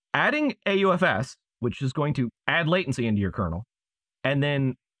adding AUFS, which is going to add latency into your kernel, and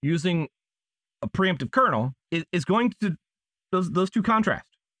then using a preemptive kernel is going to, those two contrast.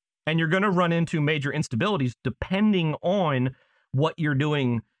 And you're going to run into major instabilities depending on what you're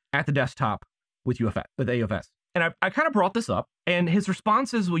doing at the desktop with AUFS. And I kind of brought this up, and his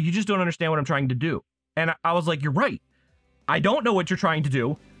response is, well, you just don't understand what I'm trying to do. And I was like, you're right. I don't know what you're trying to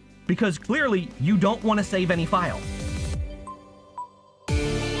do, because clearly you don't want to save any files.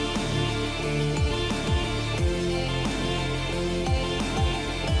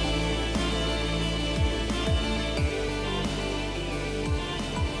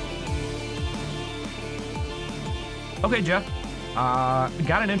 Okay, Jeff,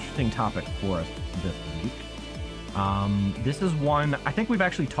 got an interesting topic for us this week. This is one I think we've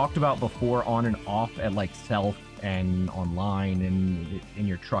actually talked about before on and off at like self and online and in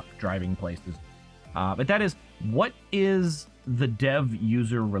your truck driving places. But that is, what is the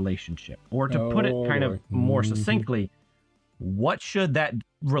dev-user relationship? Or to put it kind of more succinctly, what should that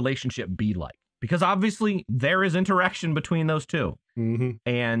relationship be like? Because obviously there is interaction between those two.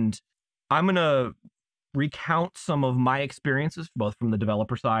 And I'm going to recount some of my experiences, both from the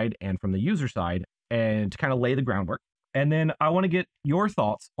developer side and from the user side, and to kind of lay the groundwork. And then I want to get your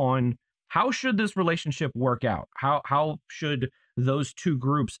thoughts on how should this relationship work out? How should those two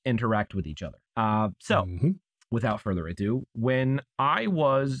groups interact with each other? Without further ado, when I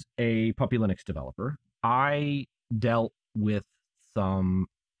was a Puppy Linux developer, I dealt with some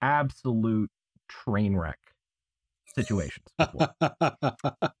absolute train wreck situations before.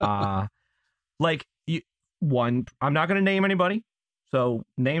 I'm not going to name anybody, so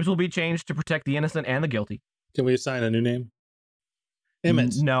names will be changed to protect the innocent and the guilty. Can we assign a new name?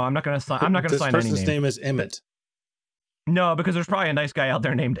 Emmett. No, I'm not going to assign. I'm not going to assign any name. This person's name is Emmett. No, because there's probably a nice guy out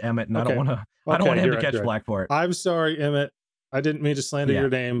there named Emmett, and I don't want to. I don't want him to catch flack for it. I'm sorry, Emmett. I didn't mean to slander your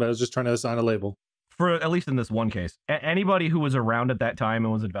name, but I was just trying to assign a label. For at least in this one case, anybody who was around at that time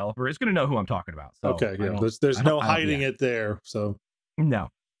and was a developer is going to know who I'm talking about. So okay, yeah. There's no hiding it there. So no.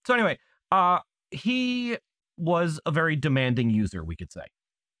 So anyway, he was a very demanding user, we could say.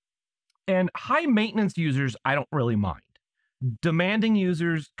 And high maintenance users, I don't really mind. Demanding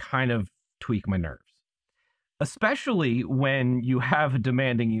users kind of tweak my nerves, especially when you have a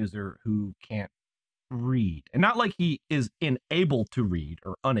demanding user who can't read. And not like he is unable to read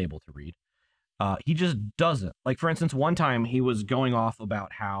or unable to read. He just doesn't. Like, for instance, one time he was going off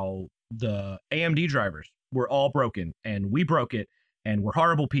about how the AMD drivers were all broken and we broke it and we're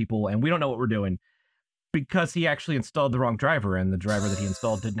horrible people and we don't know what we're doing, because he actually installed the wrong driver, and the driver that he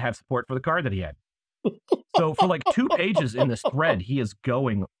installed didn't have support for the card that he had. So for like 2 pages in this thread, he is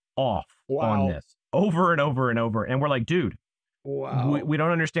going off on this over and over and over. And we're like, dude, we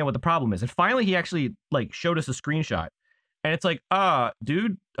don't understand what the problem is. And finally, he actually like showed us a screenshot, and it's like,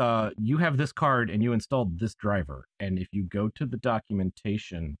 dude, you have this card and you installed this driver. And if you go to the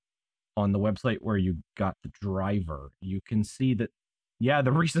documentation on the website where you got the driver, you can see that, yeah,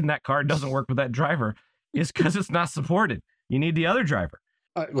 the reason that card doesn't work with that driver is because it's not supported. You need the other driver.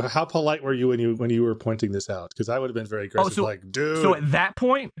 How polite were you when you were pointing this out? Because I would have been very aggressive. Like, dude. So at that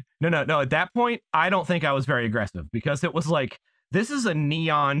point, no. At that point, I don't think I was very aggressive, because it was like, this is a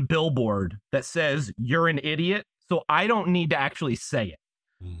neon billboard that says you're an idiot. So I don't need to actually say it.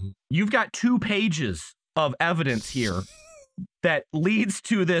 You've got 2 pages of evidence here that leads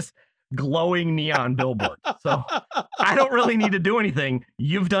to this glowing neon billboard. So I don't really need to do anything.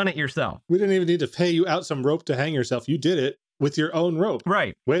 You've done it yourself. We didn't even need to pay you out some rope to hang yourself. You did it with your own rope.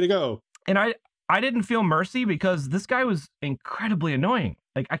 Right. Way to go. And I didn't feel mercy, because this guy was incredibly annoying.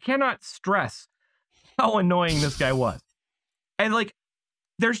 Like, I cannot stress how annoying this guy was. And like,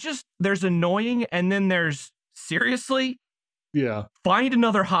 there's annoying, and then there's seriously? Yeah. Find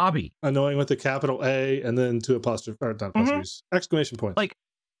another hobby. Annoying with a capital A and then 2 apostrophes, or not apostrophes, exclamation points. Like,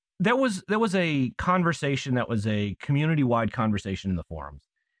 there was a conversation that was a community-wide conversation in the forums.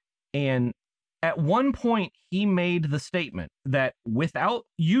 And at one point, he made the statement that without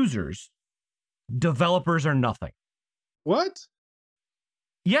users, developers are nothing. What?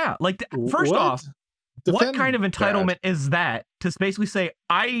 Yeah, like, first off, what kind of entitlement is that to basically say,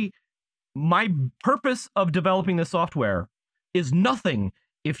 my purpose of developing this software is nothing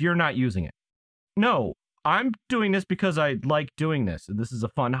if you're not using it? No. I'm doing this because I like doing this, and this is a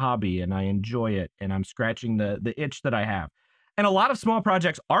fun hobby, and I enjoy it, and I'm scratching the itch that I have. And a lot of small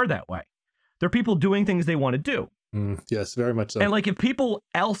projects are that way. They're people doing things they want to do. Yes, very much so. And like, if people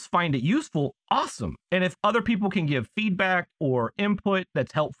else find it useful, awesome. And if other people can give feedback or input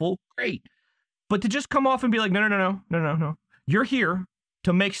that's helpful, great. But to just come off and be like, no. You're here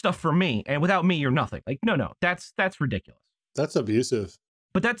to make stuff for me, and without me, you're nothing. Like, no, that's ridiculous. That's abusive.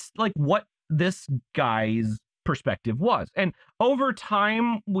 But that's like what this guy's perspective was. And over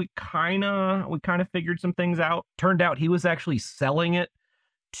time, we kind of figured some things out. Turned out he was actually selling it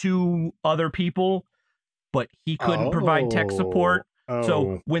to other people, but he couldn't provide tech support.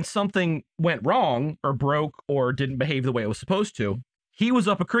 So when something went wrong or broke or didn't behave the way it was supposed to, he was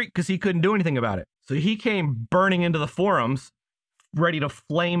up a creek because he couldn't do anything about it. So he came burning into the forums, ready to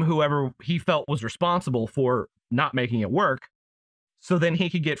flame whoever he felt was responsible for not making it work. So then he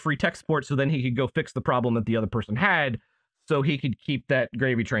could get free tech support. So then he could go fix the problem that the other person had, so he could keep that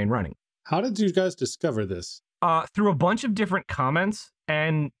gravy train running. How did you guys discover this? Through a bunch of different comments.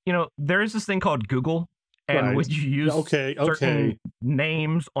 And, there is this thing called Google. And when you use certain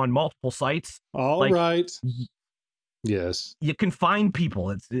names on multiple sites. All right. Yes. You can find people.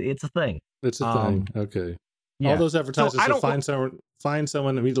 It's a thing. It's a thing. Okay. Yeah. All those advertisers find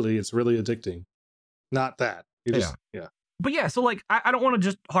someone immediately. It's really addicting. Not that. But yeah, so like I don't want to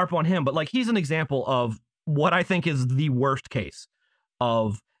just harp on him, but like he's an example of what I think is the worst case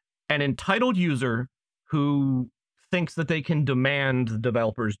of an entitled user who thinks that they can demand the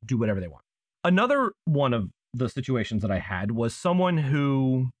developers do whatever they want. Another one of the situations that I had was someone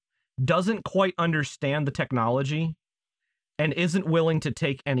who doesn't quite understand the technology and isn't willing to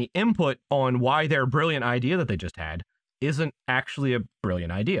take any input on why their brilliant idea that they just had isn't actually a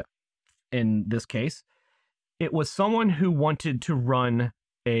brilliant idea. In this case, it was someone who wanted to run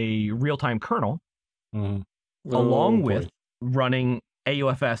a real-time kernel along with running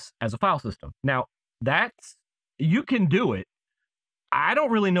AUFS as a file system. Now, you can do it. I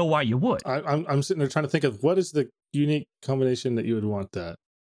don't really know why you would. I'm sitting there trying to think of what is the unique combination that you would want that.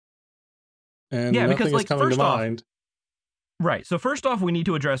 And nothing is coming to mind. Right. So first off, we need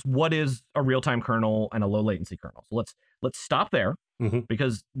to address what is a real-time kernel and a low latency kernel. So let's stop there,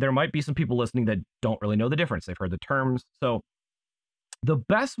 because there might be some people listening that don't really know the difference. They've heard the terms. So the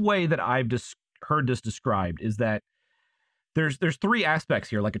best way that I've heard this described is that there's three aspects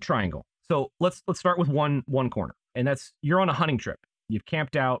here, like a triangle. So let's start with one corner, and that's you're on a hunting trip. You've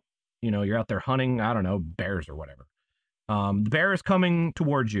camped out, you're out there hunting, I don't know, bears or whatever. The bear is coming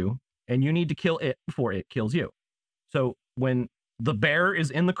towards you, and you need to kill it before it kills you. So when the bear is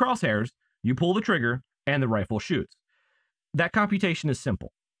in the crosshairs, you pull the trigger and the rifle shoots. That computation is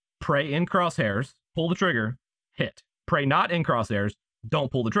simple. Prey in crosshairs, pull the trigger, hit. Prey not in crosshairs, don't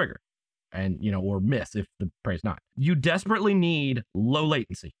pull the trigger. And, or miss if the prey's not. You desperately need low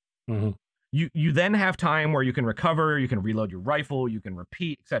latency. You then have time where you can recover, you can reload your rifle, you can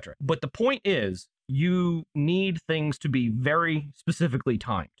repeat, etc. But the point is, you need things to be very specifically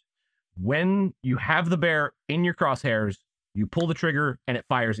timed. When you have the bear in your crosshairs, you pull the trigger and it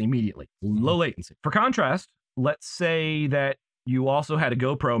fires immediately. Low latency. For contrast, let's say that you also had a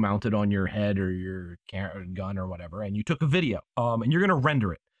GoPro mounted on your head or your gun or whatever, and you took a video, and you're going to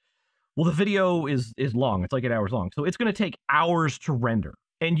render it. Well, the video is long. It's like 8 hours long. So it's going to take hours to render.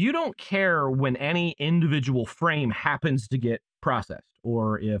 And you don't care when any individual frame happens to get processed,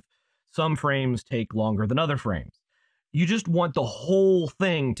 or if some frames take longer than other frames. You just want the whole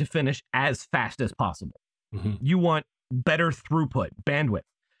thing to finish as fast as possible. You want better throughput, bandwidth,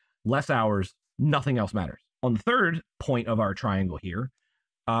 less hours, nothing else matters. On the third point of our triangle here,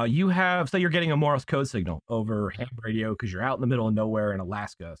 you have, say you're getting a Morse code signal over ham radio because you're out in the middle of nowhere in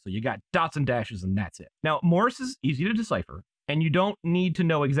Alaska. So you got dots and dashes and that's it. Now, Morse is easy to decipher, and you don't need to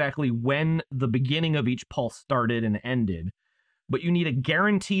know exactly when the beginning of each pulse started and ended, but you need a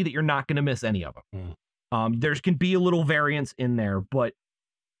guarantee that you're not going to miss any of them. There can be a little variance in there, but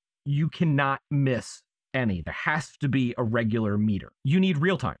you cannot miss any. There has to be a regular meter. You need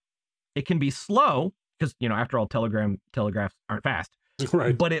real time. It can be slow because, after all, telegraphs aren't fast,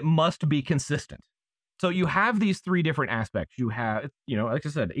 right? But it must be consistent. So you have these three different aspects. You have, like I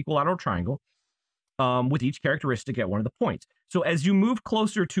said, equilateral triangle with each characteristic at one of the points. So as you move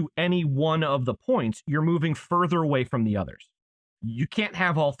closer to any one of the points, you're moving further away from the others. You can't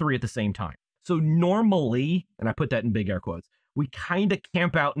have all three at the same time. So normally, and I put that in big air quotes, we kind of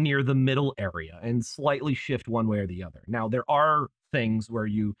camp out near the middle area and slightly shift one way or the other. Now, there are things where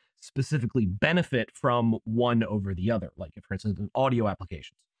you specifically benefit from one over the other, like, for instance, in audio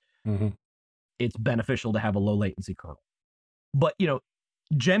applications. It's beneficial to have a low latency kernel. But,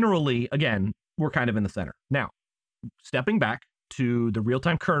 generally, again, we're kind of in the center. Now, stepping back to the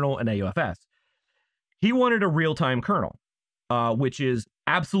real-time kernel and AUFS, he wanted a real-time kernel, which is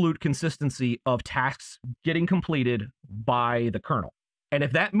absolute consistency of tasks getting completed by the kernel. And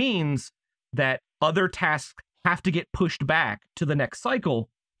if that means that other tasks have to get pushed back to the next cycle,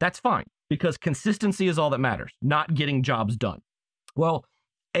 that's fine, because consistency is all that matters, not getting jobs done. Well,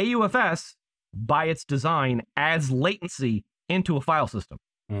 AUFS, by its design, adds latency into a file system.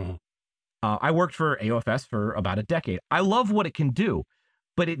 Mm-hmm. I worked for AOFS for about a decade. I love what it can do,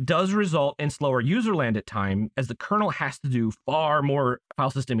 but it does result in slower user land at time as the kernel has to do far more file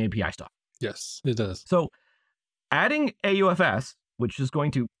system API stuff. Yes, it does. So adding AUFS, which is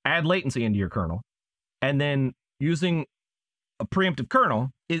going to add latency into your kernel, and then using a preemptive kernel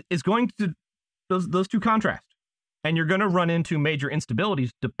is going to, those two contrast. And you're going to run into major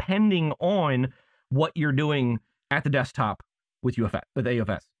instabilities depending on what you're doing at the desktop with AUFS.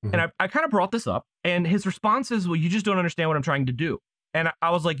 Mm-hmm. And I kind of brought this up, and his response is, well, you just don't understand what I'm trying to do. And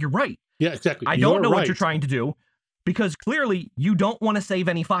I was like, you're right. Yeah, exactly. I don't know what you're trying to do, because clearly you don't want to save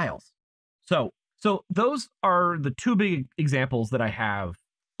any files. So those are the two big examples that I have.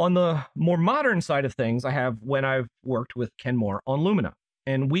 On the more modern side of things, I have when I've worked with Ken Moore on Lumina,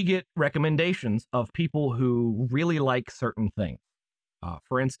 and we get recommendations of people who really like certain things.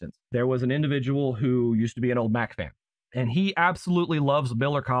 For instance, there was an individual who used to be an old Mac fan, and he absolutely loves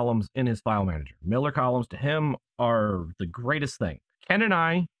Miller columns in his file manager. Miller columns to him are the greatest thing. Ken and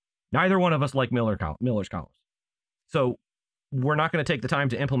I, neither one of us like Miller's columns. So we're not going to take the time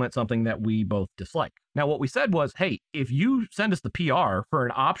to implement something that we both dislike. Now, what we said was, hey, if you send us the PR for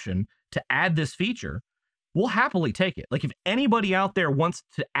an option to add this feature, we'll happily take it. Like, if anybody out there wants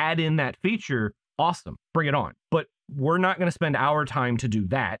to add in that feature, awesome, bring it on. But we're not going to spend our time to do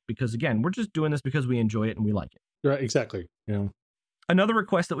that, because again, we're just doing this because we enjoy it and we like it. Right, exactly. Yeah. Another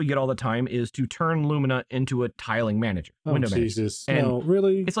request that we get all the time is to turn Lumina into a tiling manager, window Jesus. manager. No,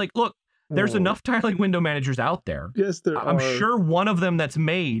 really? It's like, look, there's enough tiling window managers out there. Yes, there I'm are. sure one of them that's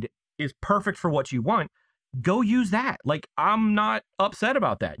made is perfect for what you want. Go use that. Like, I'm not upset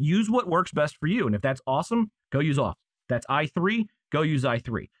about that. Use what works best for you. And if that's awesome, go use off. That's i3, go use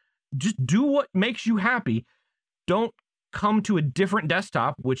i3. Just do what makes you happy. Don't come to a different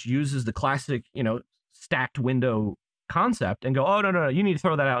desktop, which uses the classic, stacked window concept, and go, oh, no, you need to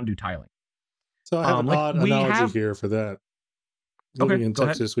throw that out and do tiling. So I have an odd analogy here for that. Living in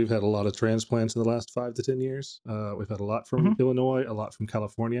Texas, we've had a lot of transplants in the last 5 to 10 years. We've had a lot from Illinois, a lot from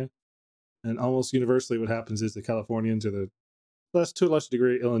California. And almost universally what happens is the Californians are to a lesser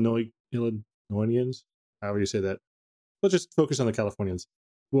degree, Illinoisians, however you say that. Let's just focus on the Californians.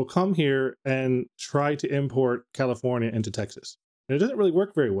 Will come here and try to import California into Texas. And it doesn't really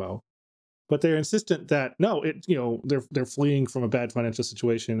work very well. But they're insistent that they're fleeing from a bad financial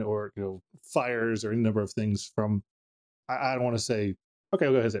situation, or fires, or any number of things from, I don't want to say, okay,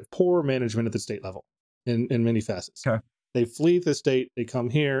 I'll go ahead and say poor management at the state level in many facets. Okay. They flee the state, they come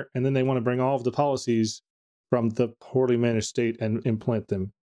here, and then they want to bring all of the policies from the poorly managed state and implant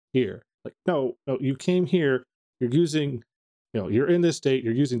them here. Like, no, you came here, you're using, you're in this state,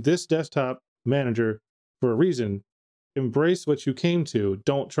 you're using this desktop manager for a reason. Embrace what you came to.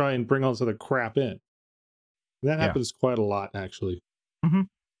 Don't try and bring all this other crap in. And that happens quite a lot, actually.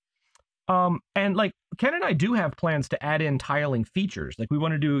 Mm-hmm. And like Ken and I do have plans to add in tiling features. Like, we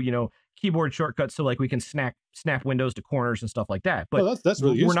want to do, keyboard shortcuts so like we can snap windows to corners and stuff like that. But that's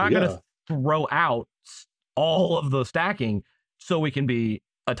really useful. We're not going to throw out all of the stacking so we can be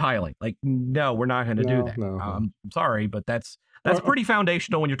a tiling. Like, no, we're not going to do that. No. I'm sorry, but that's pretty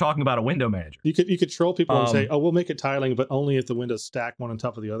foundational when you're talking about a window manager. You could troll people and say, we'll make it tiling, but only if the windows stack one on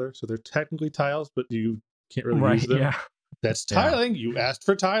top of the other. So they're technically tiles, but you can't really use them. Yeah. That's tiling. You asked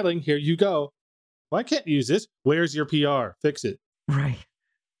for tiling. Here you go. Why can't you use this? Where's your PR? Fix it. Right.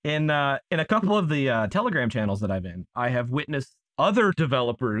 In a couple of the Telegram channels that I've in, I have witnessed other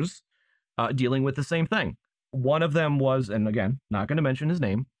developers dealing with the same thing. One of them was, and again, not going to mention his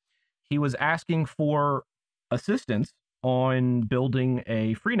name, he was asking for assistance on building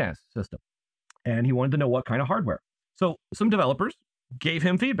a FreeNAS system, and he wanted to know what kind of hardware. So some developers gave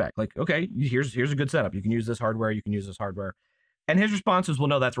him feedback, like, okay, here's a good setup. You can use this hardware. You can use this hardware. And his response was, well,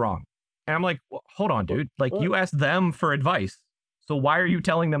 no, that's wrong. And I'm like, well, hold on, dude. Like, you asked them for advice. So why are you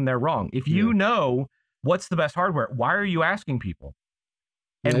telling them they're wrong? If you know what's the best hardware, why are you asking people?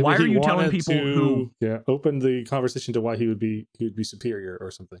 And maybe why are you telling people who open the conversation to why he would be superior or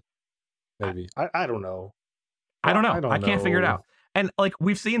something? Maybe. I don't know. I don't know. I can't figure it out. And like,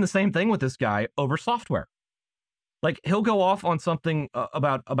 we've seen the same thing with this guy over software. Like, he'll go off on something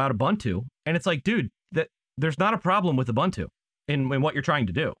about Ubuntu, and it's like, dude, that there's not a problem with Ubuntu in what you're trying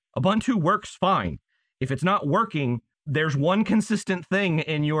to do. Ubuntu works fine. If it's not working, there's one consistent thing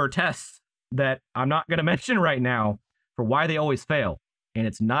in your tests that I'm not going to mention right now for why they always fail. And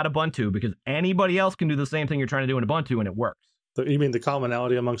it's not Ubuntu, because anybody else can do the same thing you're trying to do in Ubuntu, and it works. So you mean the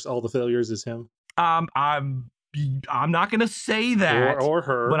commonality amongst all the failures is him? I'm not going to say that, or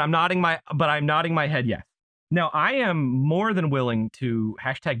her, but I'm nodding my head yes. Now, I am more than willing to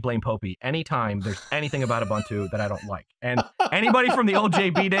hashtag blame Popey anytime there's anything about Ubuntu that I don't like. And anybody from the old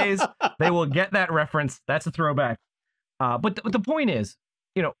JB days, they will get that reference. That's a throwback. But the point is,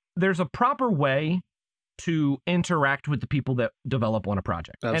 there's a proper way to interact with the people that develop on a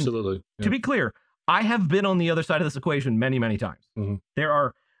project. Absolutely. To be clear, I have been on the other side of this equation many, many times. Mm-hmm. There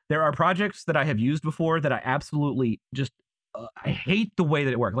are projects that I have used before that I absolutely just I hate the way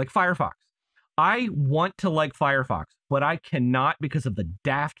that it works. Like Firefox. I want to like Firefox, but I cannot because of the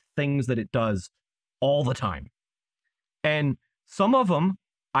daft things that it does all the time. And some of them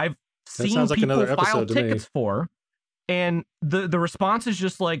I've seen people file tickets for, and the response is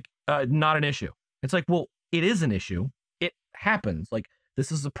just like, not an issue. It's like, well, it is an issue. It happens. Like,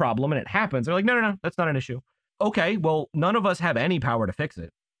 this is a problem and it happens. They're like, no, that's not an issue. Okay, well, none of us have any power to fix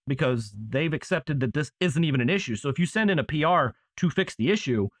it because they've accepted that this isn't even an issue. So if you send in a PR to fix the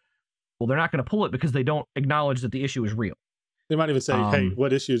issue, well, they're not going to pull it because they don't acknowledge that the issue is real. They might even say, hey,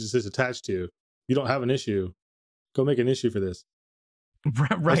 what issues is this attached to? You don't have an issue. Go make an issue for this.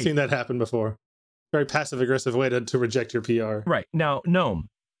 Right. I've seen that happen before. Very passive-aggressive way to reject your PR. Right. Now, GNOME.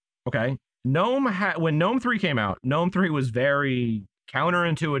 Okay. When GNOME 3 came out, GNOME 3 was very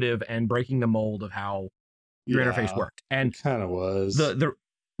counterintuitive and breaking the mold of how your interface worked. And it kind of was.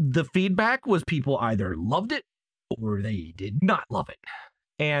 The feedback was people either loved it or they did not love it.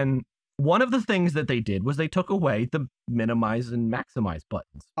 And one of the things that they did was they took away the minimize and maximize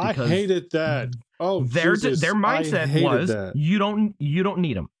buttons. I hated that. Oh, their mindset was that. you don't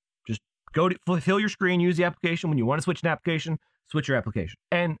need them. Just go to fill your screen, use the application. When you want to switch an application, switch your application.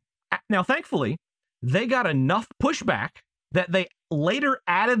 And now, thankfully, they got enough pushback that they later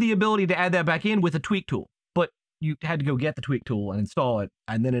added the ability to add that back in with a tweak tool. But you had to go get the tweak tool and install it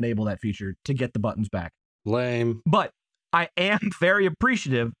and then enable that feature to get the buttons back. Lame. But I am very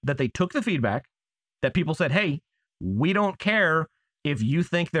appreciative that they took the feedback, that people said, hey, we don't care if you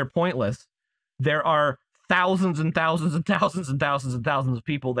think they're pointless. There are thousands and thousands and thousands and thousands and thousands of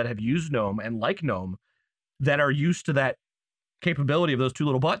people that have used GNOME and like GNOME that are used to that capability of those two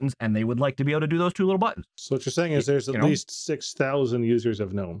little buttons, and they would like to be able to do those two little buttons. So what you're saying is there's at least 6,000 users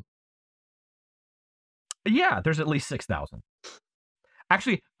of GNOME. Yeah, there's at least 6,000.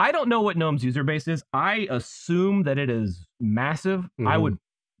 Actually, I don't know what GNOME's user base is. I assume that it is massive. Mm-hmm.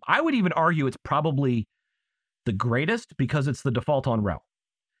 I would even argue it's probably the greatest because it's the default on RHEL.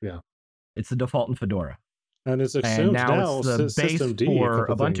 Yeah. It's the default in Fedora. And it's assumed now it's the base for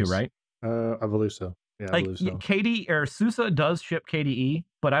Ubuntu, things. right? I believe so. Yeah, I believe so. KDE or SUSE does ship KDE,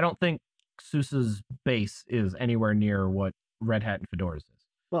 but I don't think SUSE's base is anywhere near what Red Hat and Fedora's is.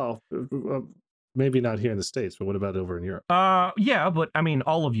 Well, maybe not here in the States, but what about over in Europe? Yeah, but I mean,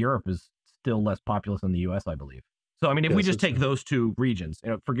 all of Europe is still less populous than the US, I believe. So, I mean, if we just take those two regions,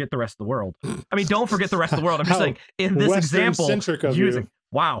 forget the rest of the world. I mean, don't forget the rest of the world. I'm just saying, in this example,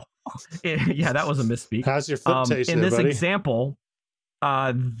 wow. Yeah, that was a misspeak. How's your foot taste in there, this buddy? example,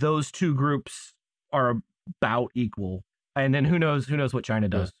 those two groups are about equal. And then who knows what China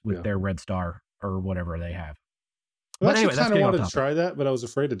does with their Red Star or whatever they have. Well, but anyway, I kind of wanted to try that, but I was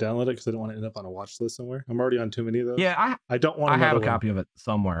afraid to download it because I didn't want to end up on a watch list somewhere. I'm already on too many of those. Yeah, I don't want. I have a copy of it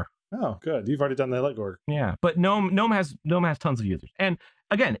somewhere. Oh, good. You've already done the legwork. Yeah, but GNOME has tons of users, and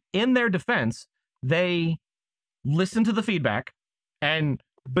again, in their defense, they listened to the feedback and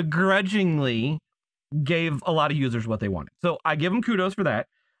begrudgingly gave a lot of users what they wanted. So I give them kudos for that.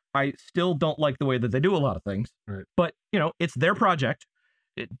 I still don't like the way that they do a lot of things, right. But it's their project.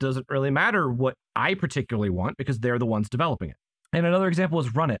 It doesn't really matter what I particularly want because they're the ones developing it. And another example is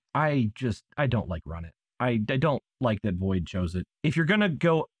Runit. I don't like Runit. I don't like that Void chose it. If you're going to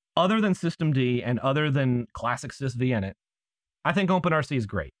go other than systemd and other than classic sysvinit, I think OpenRC is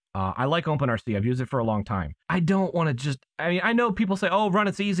great. I like OpenRC. I've used it for a long time. I don't want to I know people say, oh,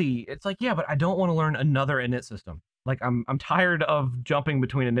 Runit's easy. It's like, yeah, but I don't want to learn another init system. Like, I'm tired of jumping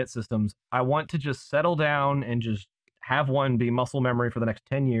between init systems. I want to just settle down and just have one be muscle memory for the next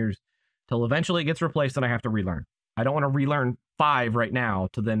 10 years till eventually it gets replaced and I have to relearn. I don't want to relearn 5 right now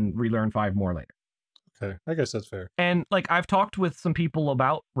to then relearn 5 more later. Okay, I guess that's fair. And like, I've talked with some people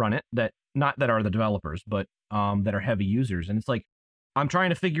about Runit that are the developers, but that are heavy users. And it's like, I'm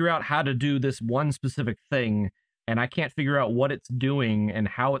trying to figure out how to do this one specific thing, and I can't figure out what it's doing and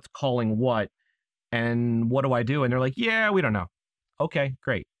how it's calling what, and what do I do? And they're like, yeah, we don't know. Okay,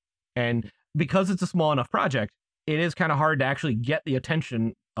 great. And because it's a small enough project, it is kind of hard to actually get the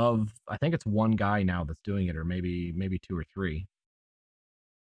attention of, I think it's one guy now that's doing it, or maybe 2 or 3.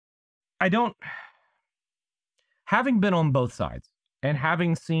 Having been on both sides and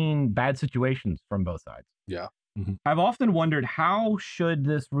having seen bad situations from both sides. Yeah. I've often wondered, how should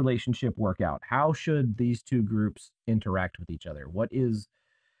this relationship work out? How should these two groups interact with each other? What is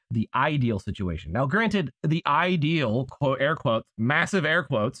the ideal situation? Now, granted, the ideal, quote, air quotes, massive air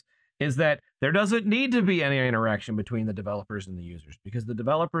quotes, is that there doesn't need to be any interaction between the developers and the users, because the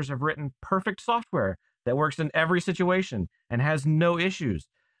developers have written perfect software that works in every situation and has no issues.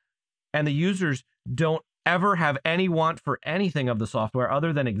 And the users don't ever have any want for anything of the software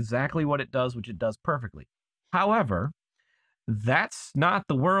other than exactly what it does, which it does perfectly. However, that's not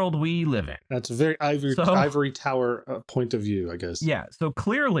the world we live in. That's a very ivory tower point of view, I guess. Yeah. So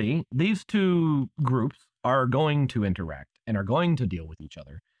clearly, these two groups are going to interact and are going to deal with each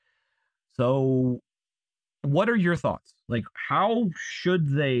other. So what are your thoughts? Like, how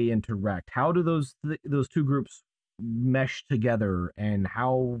should they interact? How do those two groups mesh together, and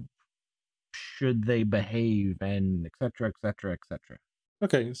how should they behave, and et cetera, et cetera, et cetera?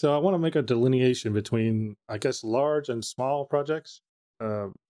 Okay, so I want to make a delineation between, I guess, large and small projects.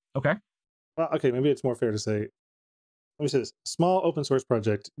 Okay. Well, okay, maybe it's more fair to say, let me say this. Small open source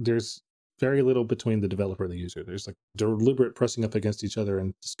project, there's very little between the developer and the user. There's like deliberate pressing up against each other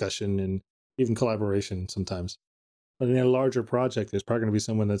and discussion and even collaboration sometimes. But in a larger project, there's probably going to be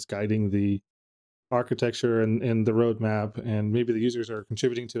someone that's guiding the architecture and the roadmap, and maybe the users are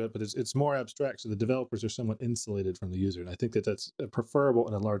contributing to it, but it's more abstract, so the developers are somewhat insulated from the user, and I think that that's preferable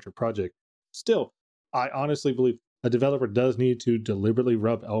in a larger project. Still, I honestly believe a developer does need to deliberately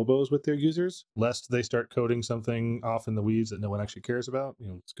rub elbows with their users, lest they start coding something off in the weeds that no one actually cares about.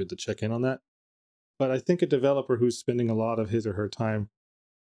 It's good to check in on that. But I think a developer who's spending a lot of his or her time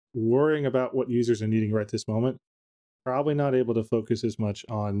worrying about what users are needing right this moment, probably not able to focus as much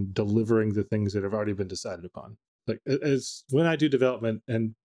on delivering the things that have already been decided upon. Like, as when I do development,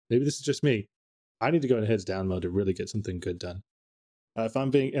 and maybe this is just me, I need to go in heads down mode to really get something good done. If I'm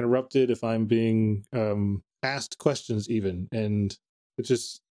being interrupted, if I'm being asked questions even, and it's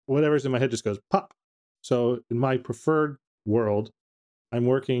just whatever's in my head just goes pop. So in my preferred world, I'm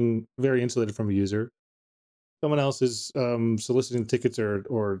working very insulated from a user. Someone else is soliciting tickets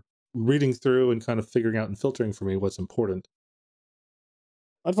or reading through and kind of figuring out and filtering for me what's important.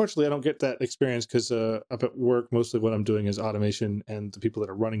 Unfortunately, I don't get that experience because up at work, mostly what I'm doing is automation, and the people that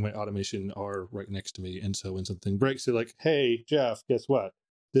are running my automation are right next to me. And so when something breaks, they're like, "Hey, Jeff, guess what?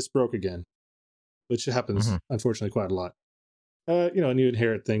 This broke again," which happens, unfortunately, quite a lot. And you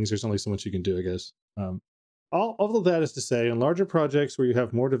inherit things. There's only so much you can do, I guess. All of that is to say, in larger projects where you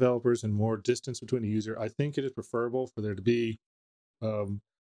have more developers and more distance between the user, I think it is preferable for there to be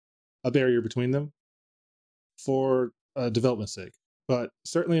a barrier between them for development's sake. But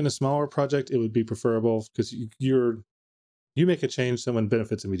certainly in a smaller project, it would be preferable because you make a change, someone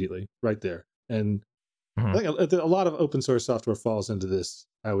benefits immediately right there. And I think a lot of open source software falls into this,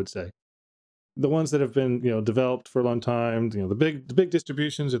 I would say. The ones that have been developed for a long time, the big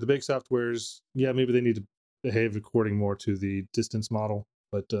distributions or the big softwares, yeah, maybe they need to behave according more to the distance model.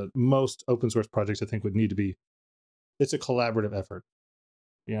 But most open source projects, I think, would need to be, it's a collaborative effort.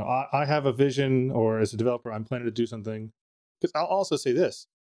 I have a vision, or as a developer, I'm planning to do something. Because I'll also say this,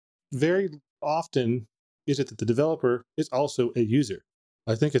 very often is it that the developer is also a user.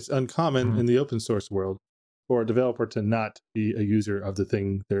 I think it's uncommon in the open source world for a developer to not be a user of the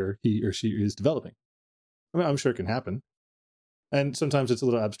thing he or she is developing. I mean, I'm sure it can happen. And sometimes it's a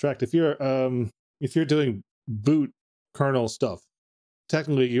little abstract. If you're doing boot kernel stuff,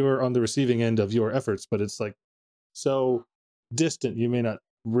 technically you're on the receiving end of your efforts, but it's like so distant you may not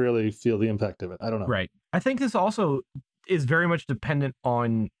really feel the impact of it. I don't know. Right. I think this also is very much dependent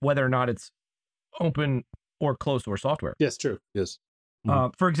on whether or not it's open or closed source software. Yes, true. Yes.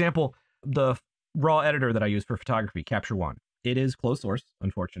 For example, the raw editor that I use for photography, Capture One, it is closed source,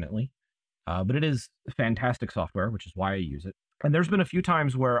 unfortunately, but it is fantastic software, which is why I use it. And there's been a few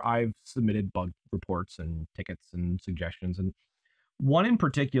times where I've submitted bug reports and tickets and suggestions, and one in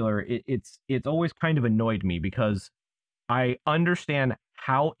particular, it's always kind of annoyed me because I understand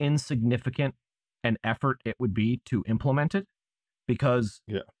how insignificant an effort it would be to implement it, because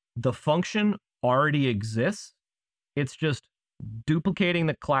the function already exists. It's just duplicating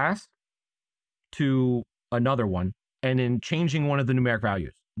the class to another one and then changing one of the numeric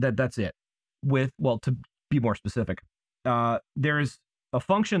values. That's it. To be more specific, there's a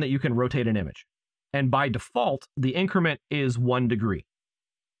function that you can rotate an image, and by default, the increment is 1 degree.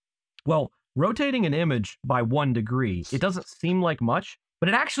 Well, rotating an image by 1 degree, it doesn't seem like much, but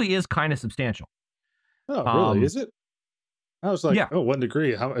it actually is kind of substantial. Oh, really? Is it? I was like, 1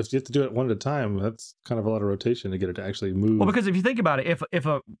 degree. If you have to do it one at a time, that's kind of a lot of rotation to get it to actually move. Well, because if you think about it, if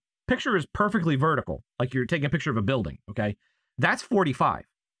a picture is perfectly vertical, like you're taking a picture of a building, okay, that's 45.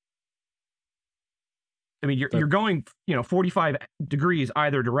 I mean, you're going, 45 degrees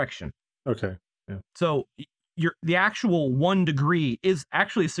either direction. Okay. Yeah. So the actual 1 degree is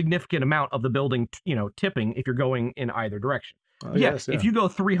actually a significant amount of the building, tipping if you're going in either direction. Yes, if you go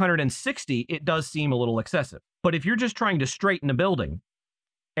 360, it does seem a little excessive. But if you're just trying to straighten a building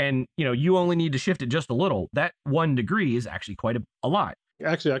and, you only need to shift it just a little, that 1 degree is actually quite a lot.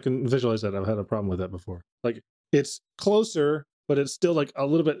 Actually, I can visualize that. I've had a problem with that before. Like, it's closer, but it's still like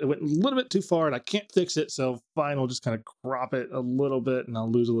it went a little bit too far and I can't fix it. So fine, I'll just kind of crop it a little bit and I'll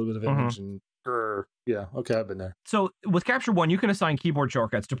lose a little bit of image and yeah, okay, I've been there. So with Capture One, you can assign keyboard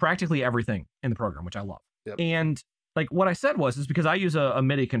shortcuts to practically everything in the program, which I love. Yep. And like what I said is because I use a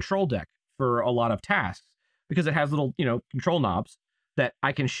MIDI control deck for a lot of tasks because it has little, control knobs that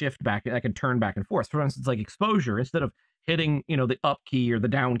I can shift back, I can turn back and forth. For instance, like exposure, instead of hitting, the up key or the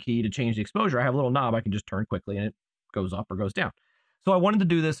down key to change the exposure, I have a little knob I can just turn quickly and it goes up or goes down. So I wanted to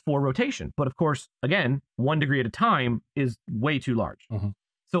do this for rotation. But of course, again, 1 degree at a time is way too large. Mm-hmm.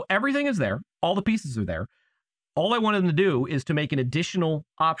 So everything is there. All the pieces are there. All I wanted them to do is to make an additional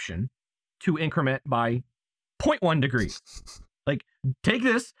option to increment by 0.1 degrees. Like, take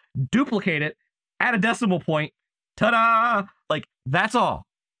this, duplicate it, add a decimal point, ta-da! Like, that's all.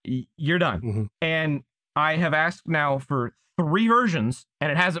 You're done. Mm-hmm. And I have asked now for 3 versions,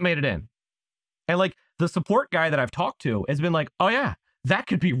 and it hasn't made it in. And, like, the support guy that I've talked to has been like, oh, yeah, that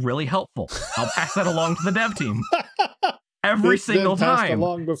could be really helpful. I'll pass that along to the dev team. Every single time. Passed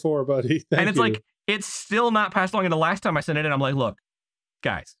along before, buddy. And it's like, it's still not passed along. And the last time I sent it in, I'm like, look,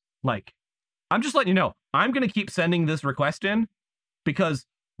 guys, like, I'm just letting you know, I'm going to keep sending this request in because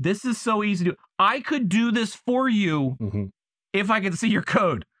this is so easy to do. I could do this for you if I could see your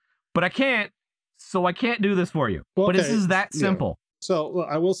code, but I can't. So I can't do this for you. Well, but this is that simple. Yeah. So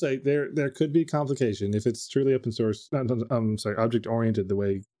I will say there could be complication if it's truly open source. Object oriented the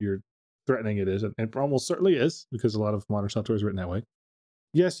way you're threatening it is, and it almost certainly is because a lot of modern software is written that way.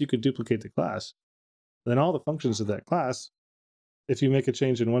 Yes, you could duplicate the class. Then all the functions of that class, if you make a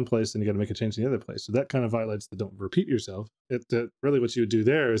change in one place, then you got to make a change in the other place. So that kind of violates the don't repeat yourself. Really what you would do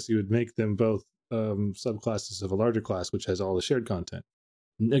there is you would make them both subclasses of a larger class, which has all the shared content.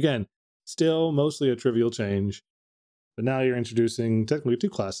 Again, still mostly a trivial change, but now you're introducing technically 2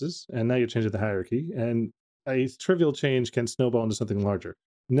 classes, and now you're changing the hierarchy, and a trivial change can snowball into something larger.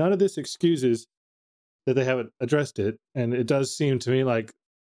 None of this excuses that they haven't addressed it, and it does seem to me like,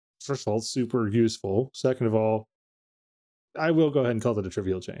 first of all, super useful. Second of all, I will go ahead and call it a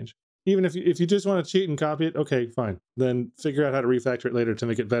trivial change. Even if you just want to cheat and copy it, okay, fine. Then figure out how to refactor it later to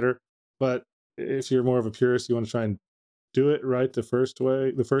make it better. But if you're more of a purist, you want to try and do it right the first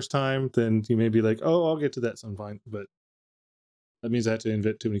time, then you may be like, oh, I'll get to that sometime. But that means I have to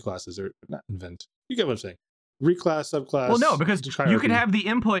invent too many classes, or not invent. You get what I'm saying? Reclass, subclass. Well, no, because you could have the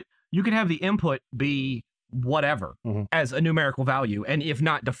input. You could have the input be whatever as a numerical value, and if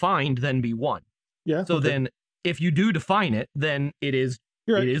not defined, then be 1. Yeah. So then, if you do define it, then it is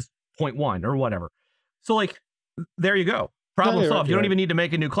 0.1 or whatever. So like, there you go. Problem solved. You don't even need to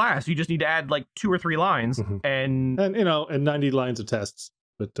make a new class. You just need to add like 2 or 3 lines, and 90 lines of tests.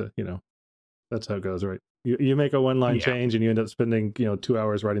 But that's how it goes, right? You make a 1-line change, and you end up spending 2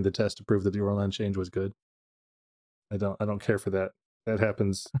 hours writing the test to prove that your 1-line change was good. I don't care for that. That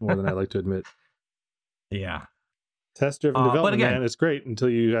happens more than I like to admit. Yeah. Test-driven development, man, it's great until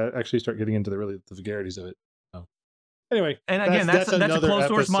you actually start getting into the vagaries of it. So, anyway, and again, that's a closed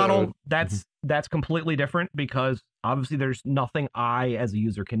source model. That's completely different because obviously there's nothing I as a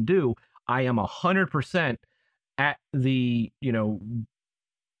user can do. I am 100% at the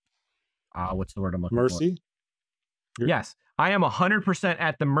what's the word I'm looking for? Mercy. Yes, I am 100%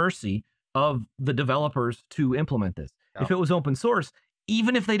 at the mercy of the developers to implement this. Yeah. If it was open source,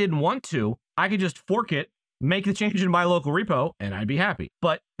 even if they didn't want to, I could just fork it, make the change in my local repo, and I'd be happy.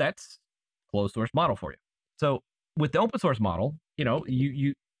 But that's closed source model for you. So with the open source model,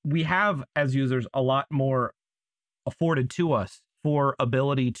 we have as users a lot more afforded to us for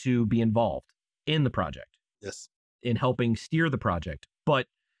ability to be involved in the project. Yes. In helping steer the project. But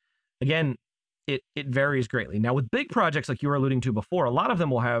again, it varies greatly. Now with big projects like you were alluding to before, a lot of them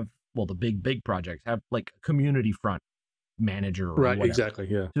will have, well, the big projects have like a community front manager or right, whatever. Exactly,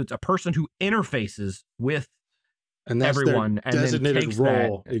 yeah. So it's a person who interfaces with and that's everyone and designated then takes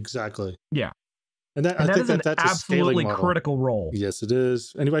role. That, exactly. Yeah. And I think that's absolutely critical role. Yes, it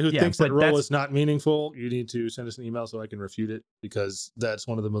is. Anybody who thinks that role is not meaningful, you need to send us an email so I can refute it, because that's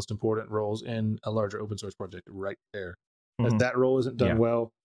one of the most important roles in a larger open source project right there. If that role isn't done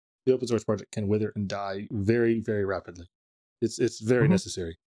well, the open source project can wither and die very, very rapidly. It's very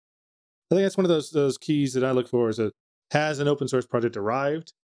necessary. I think that's one of those keys that I look for is has an open source project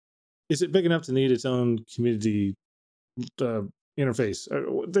arrived? is it big enough to need its own community interface?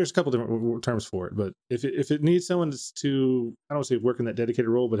 There's a couple different terms for it, but if it needs someone to, I don't say work in that dedicated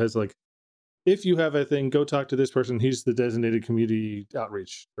role, but has like, if you have a thing, go talk to this person. He's the designated community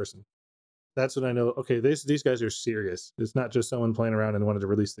outreach person. That's when I know, okay, these guys are serious. It's not just someone playing around and wanted to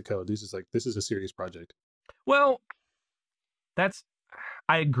release the code. This is a serious project. Well,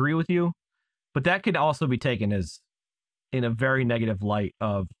 I agree with you, but that could also be taken as in a very negative light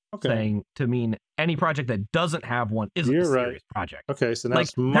of saying to mean any project that doesn't have one isn't a serious project. Okay, so now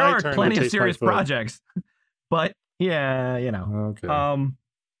it's my turn. There are plenty of serious projects, but yeah, you know. Okay.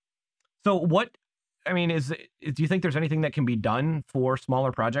 So what? I mean, do you think there's anything that can be done for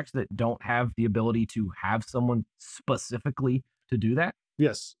smaller projects that don't have the ability to have someone specifically to do that?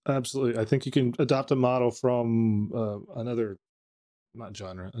 Yes, absolutely. I think you can adopt a model from another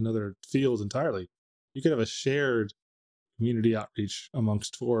field entirely. You could have a shared community outreach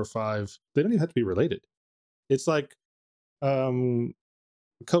amongst 4 or 5. They don't even have to be related. It's like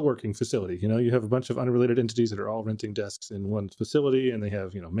co-working facility. You have a bunch of unrelated entities that are all renting desks in one facility, and they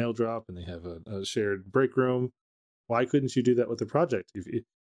have mail drop, and they have a shared break room. Why couldn't you do that with the project?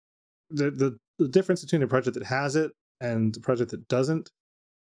 The difference between a project that has it and the project that doesn't,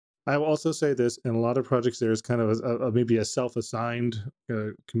 I will also say this: in a lot of projects, there is kind of maybe a self-assigned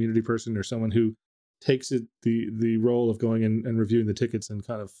community person or someone who takes the role of going in and reviewing the tickets and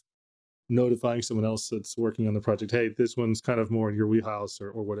kind of notifying someone else that's working on the project, hey, this one's kind of more in your wheelhouse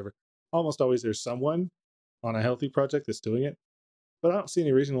or whatever. Almost always there's someone on a healthy project that's doing it. But I don't see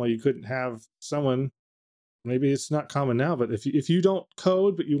any reason why you couldn't have someone, maybe it's not common now, but if you don't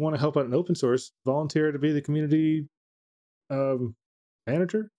code but you want to help out in open source, volunteer to be the community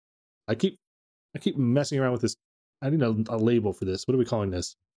manager. I keep messing around with this. I need a label for this. What are we calling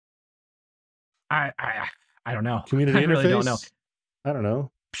this? I don't know. Community interface? I really don't know. I don't know.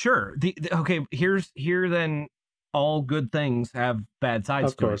 Sure. Okay, here then all good things have bad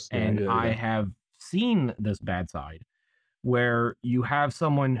sides to it. And I have seen this bad side where you have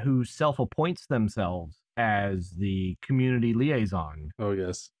someone who self-appoints themselves as the community liaison. Oh,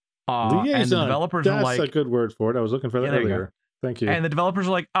 yes. Liaison. And the developers are like... That's a good word for it. I was looking for that earlier. Thank you. And the developers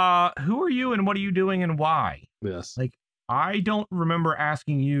are like, who are you and what are you doing and why? Yes. Like, I don't remember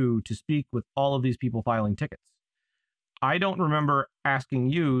asking you to speak with all of these people filing tickets. I don't remember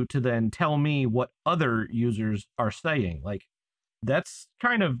asking you to then tell me what other users are saying. Like, that's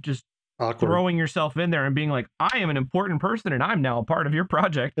kind of just awkward. Throwing yourself in there and being like, I am an important person and I'm now a part of your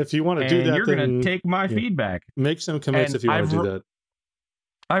project. If you want to do that, you're going to take my feedback. Make some commits if you want to do that.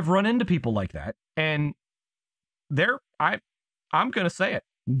 I've run into people like that, and I'm going to say it.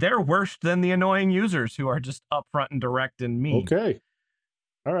 They're worse than the annoying users who are just upfront and direct and mean. Okay.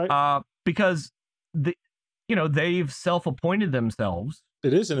 All right. Because they've self-appointed themselves.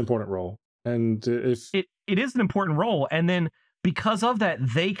 It is an important role. And if it is an important role. And then because of that,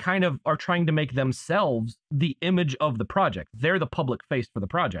 they kind of are trying to make themselves the image of the project. They're the public face for the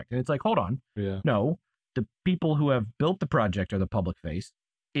project. And it's like, hold on. Yeah. No, the people who have built the project are the public face.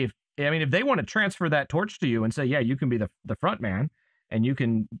 If they want to transfer that torch to you and say, yeah, you can be the front man and you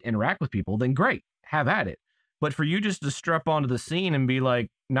can interact with people, then great, have at it. But for you just to strap onto the scene and be like,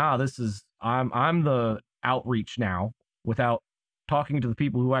 nah, I'm the outreach now without talking to the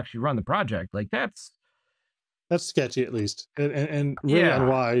people who actually run the project, like that's sketchy, at least, and really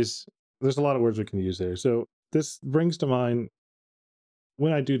unwise. There's a lot of words we can use there. So this brings to mind,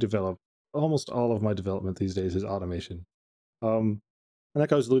 when I do develop, almost all of my development these days is automation. And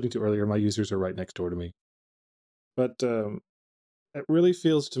like I was alluding to earlier, my users are right next door to me. But it really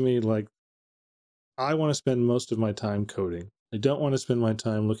feels to me like I want to spend most of my time coding. I don't want to spend my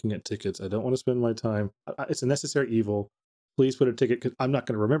time looking at tickets. I don't want to spend my time. It's a necessary evil. Please put a ticket, because I'm not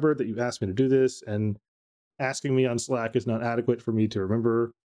going to remember that you asked me to do this. And asking me on Slack is not adequate for me to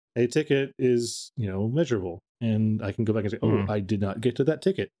remember. A ticket is, measurable. And I can go back and say, oh, I did not get to that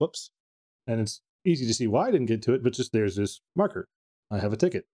ticket. Whoops. And it's easy to see why I didn't get to it, but just there's this marker. I have a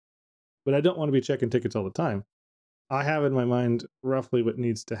ticket. But I don't want to be checking tickets all the time. I have in my mind roughly what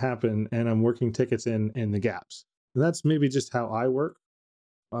needs to happen, and I'm working tickets in the gaps. And that's maybe just how I work.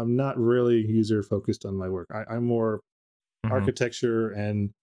 I'm not really user focused on my work. I'm more architecture,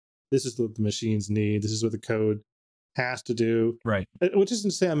 and this is what the machines need. This is what the code has to do. Right. Which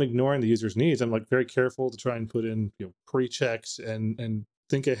isn't to say I'm ignoring the user's needs. I'm like very careful to try and put in pre-checks and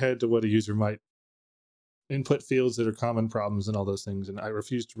think ahead to what a user might input fields that are common problems and all those things. And I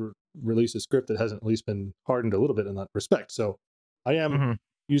refuse to release a script that hasn't at least been hardened a little bit in that respect. So I am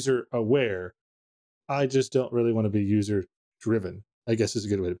user aware. I just don't really want to be user driven, I guess is a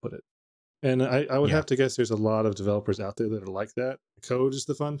good way to put it. And I would have to guess there's a lot of developers out there that are like that. code is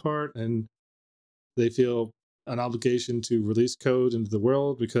the fun part, and they feel an obligation to release code into the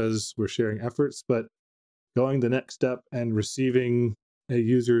world because we're sharing efforts. But going the next step and receiving a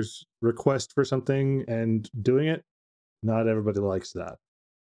user's request for something and doing it, not everybody likes that.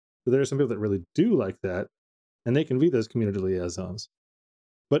 So there are some people that really do like that, and they can be those community liaisons.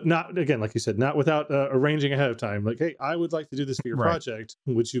 But not, again, like you said, not without arranging ahead of time. Like, hey, I would like to do this for your project.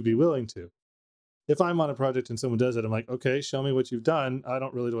 Would you be willing to? If I'm on a project and someone does it, I'm like, okay, show me what you've done. I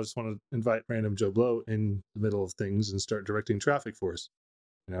don't really just want to invite random Joe Blow in the middle of things and start directing traffic for us.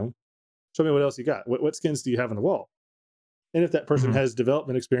 Show me what else you got. What skins do you have on the wall? And if that person has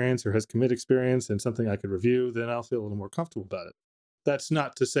development experience or has commit experience and something I could review, then I'll feel a little more comfortable about it. That's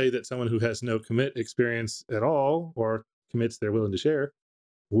not to say that someone who has no commit experience at all or commits they're willing to share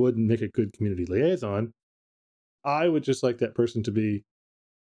wouldn't make a good community liaison. I would just like that person to be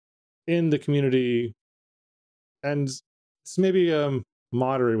in the community, and it's maybe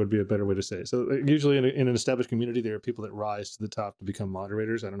moderator would be a better way to say it. So usually in an established community, there are people that rise to the top to become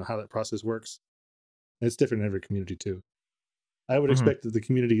moderators. I don't know how that process works. It's different in every community too. I would expect the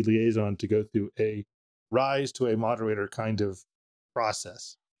community liaison to go through a rise to a moderator kind of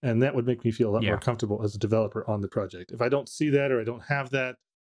process. And that would make me feel a lot more comfortable as a developer on the project. If I don't see that or I don't have that,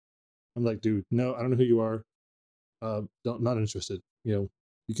 I'm like, dude, no, I don't know who you are. Not interested. You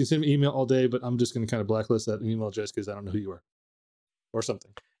can send me an email all day, but I'm just going to kind of blacklist that email address because I don't know who you are or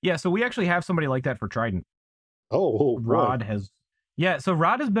something. Yeah, so we actually have somebody like that for Trident. Rod has. Yeah, so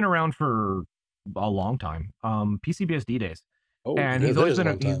Rod has been around for a long time. PCBSD days. And he's always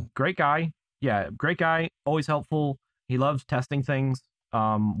been he's a great guy. Yeah, great guy, always helpful. He loves testing things.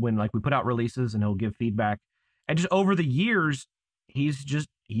 When we put out releases, and he'll give feedback. And just over the years, he's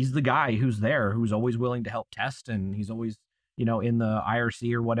the guy who's there, who's always willing to help test, and he's always, in the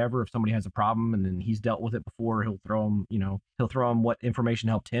IRC or whatever, if somebody has a problem and then he's dealt with it before, he'll throw him what information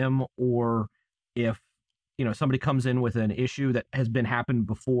helped him, or if somebody comes in with an issue that has been happened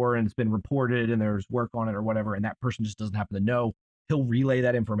before and it's been reported and there's work on it or whatever, and that person just doesn't happen to know, he'll relay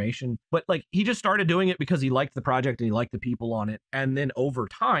that information. But he just started doing it because he liked the project and he liked the people on it. And then over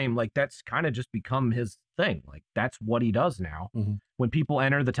time, that's kind of just become his thing. That's what he does now. When people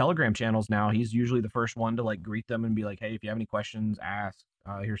enter the Telegram channels now, he's usually the first one to greet them and be like, hey, if you have any questions, ask.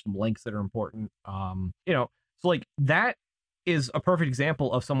 Here's some links that are important. So that is a perfect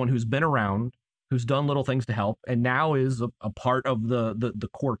example of someone who's been around, who's done little things to help, and now is a part of the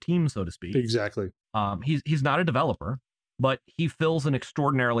core team, so to speak. Exactly. He's not a developer, but he fills an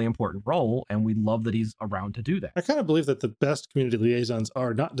extraordinarily important role, and we love that he's around to do that. I kind of believe that the best community liaisons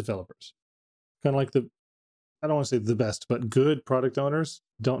are not developers. Kind of like I don't want to say the best, but good product owners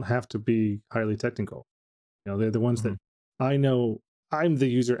don't have to be highly technical. They're the ones that I know. I'm the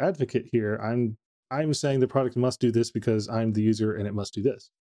user advocate here. I'm saying the product must do this because I'm the user and it must do this.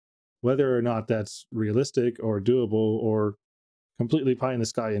 Whether or not that's realistic or doable or completely pie in the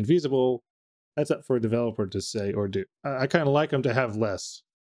sky and feasible, that's up for a developer to say or do. I kind of like them to have less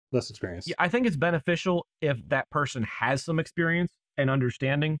experience. Yeah, I think it's beneficial if that person has some experience and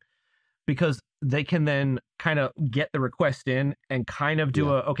understanding, because they can then kind of get the request in and kind of do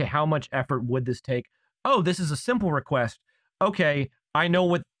okay, how much effort would this take? Oh, this is a simple request. Okay, I know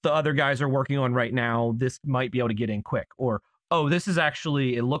what the other guys are working on right now. This might be able to get in quick. Or, oh, this is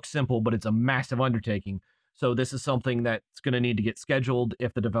actually, it looks simple, but it's a massive undertaking. So this is something that's going to need to get scheduled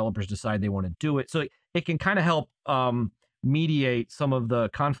if the developers decide they want to do it. So it can kind of help mediate some of the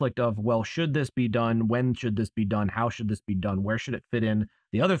conflict of, well, should this be done? When should this be done? How should this be done? Where should it fit in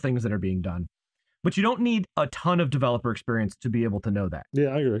the other things that are being done? But you don't need a ton of developer experience to be able to know that. Yeah,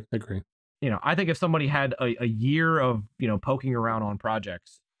 I agree. I think if somebody had a year of, poking around on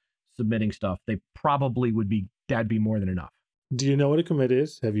projects, submitting stuff, they probably that'd be more than enough. Do you know what a commit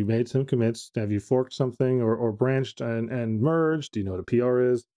is? Have you made some commits? Have you forked something or branched and merged? Do you know what a PR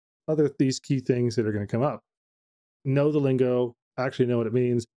is? These key things that are going to come up. Know the lingo, actually know what it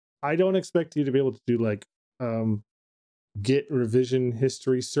means. I don't expect you to be able to do Git revision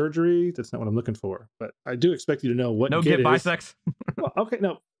history surgery. That's not what I'm looking for. But I do expect you to know what Git is. Bisex. Well, okay,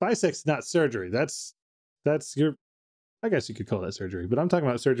 no, Bisex is not surgery. That's your, I guess you could call that surgery. But I'm talking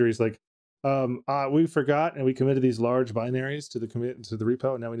about surgeries we forgot and we committed these large binaries to the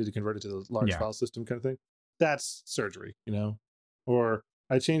repo, and now we need to convert it to the large file system kind of thing. That's surgery, Or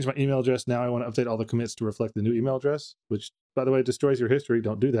I changed my email address. Now I want to update all the commits to reflect the new email address, which, by the way, destroys your history.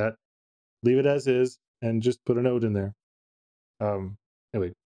 Don't do that. Leave it as is and just put a note in there.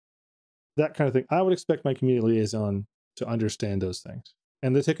 Anyway, that kind of thing. I would expect my community liaison to understand those things.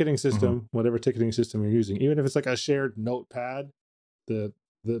 And the ticketing system, whatever ticketing system you're using, even if it's a shared notepad, the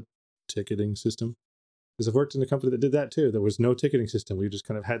ticketing system because I've worked in a company that did that too. There was no ticketing system. We just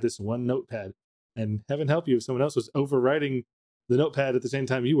kind of had this one notepad, and heaven help you if someone else was overwriting the notepad at the same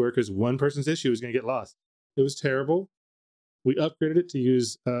time you were, because one person's issue was going to get lost. It was terrible. We upgraded it to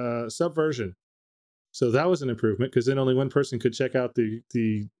use Subversion. So that was an improvement, because then only one person could check out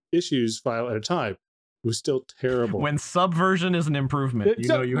the issues file at a time. It was still terrible. When Subversion is an improvement, you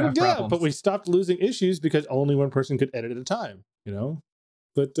know you have problems. But we stopped losing issues because only one person could edit at a time, you know?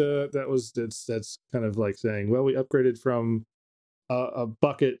 But that's kind of like saying, well, we upgraded from a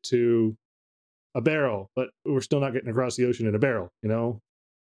bucket to a barrel, but we're still not getting across the ocean in a barrel, you know?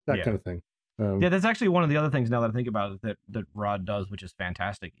 That kind of thing. Yeah, that's actually one of the other things, now that I think about it, that Rod does, which is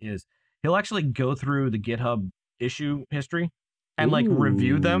fantastic, is he'll actually go through the GitHub issue history and like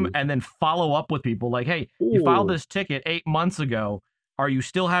review them and then follow up with people like, hey, you filed this ticket 8 months ago. Are you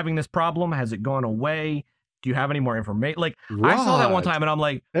still having this problem? Has it gone away? Do you have any more information? Like, Rod. I saw that one time and I'm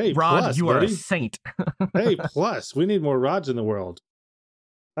like, hey, Rod, plus, you are a saint. Hey, plus, we need more Rods in the world.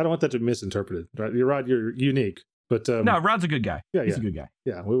 I don't want that to be misinterpreted. Right? Rod, you're unique. But no, Rod's a good guy. Yeah, he's a good guy.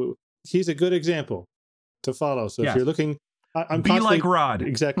 Yeah, he's a good example to follow. So if you're looking, I'm be like Rod.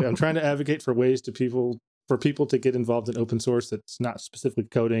 Exactly. I'm trying to advocate for ways for people to get involved in open source that's not specifically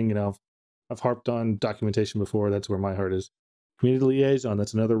coding. You know, I've harped on documentation before. That's where my heart is. Community liaison,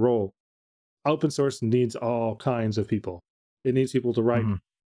 that's another role. Open source needs all kinds of people. It needs people to write,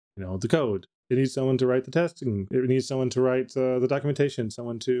 the code. It needs someone to write the testing. It needs someone to write the documentation,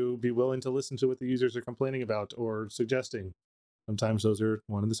 someone to be willing to listen to what the users are complaining about or suggesting. Sometimes those are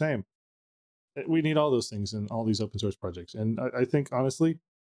one and the same. We need all those things in all these open source projects. And I think, honestly,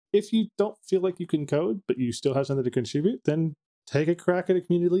 if you don't feel like you can code, but you still have something to contribute, then take a crack at a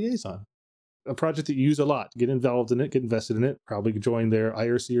community liaison. A project that you use a lot. Get involved in it, get invested in it. Probably join their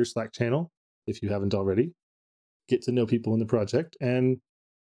IRC or Slack channel if you haven't already. Get to know people in the project and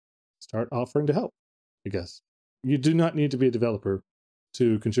start offering to help, I guess. You do not need to be a developer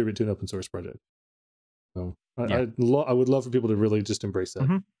to contribute to an open source project. So I would love for people to really just embrace that.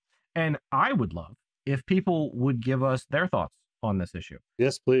 Mm-hmm. And I would love if people would give us their thoughts on this issue.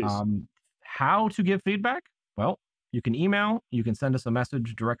 Yes, please. How to give feedback? Well, you can email, you can send us a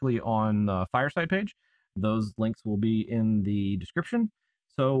message directly on the Fireside page. Those links will be in the description.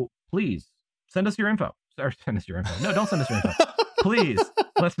 So please send us your info. Or send us your info. No, don't send us your info. Please.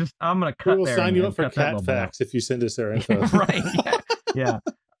 I'm going to cut there. We'll sign you up for cat facts if you send us our info. Right. Yeah.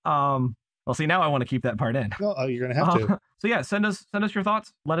 Well, see, now I want to keep that part in. Well, you're going to have to. So yeah, send us your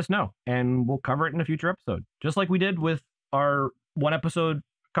thoughts. Let us know, and we'll cover it in a future episode, just like we did with our one episode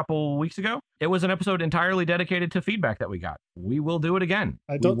a couple weeks ago. It was an episode entirely dedicated to feedback that we got. We will do it again.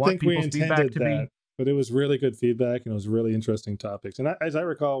 I don't think we intended that, but it was really good feedback, and it was really interesting topics. And as I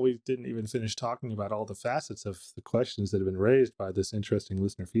recall, we didn't even finish talking about all the facets of the questions that have been raised by this interesting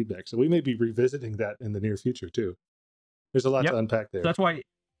listener feedback. So we may be revisiting that in the near future too. There's a lot to unpack there. So that's why,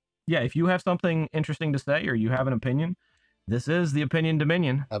 if you have something interesting to say or you have an opinion, this is the Opinion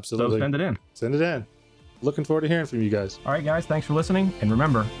Dominion. Absolutely. So send it in. Send it in. Looking forward to hearing from you guys. All right, guys. Thanks for listening. And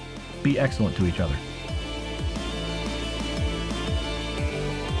remember, be excellent to each other.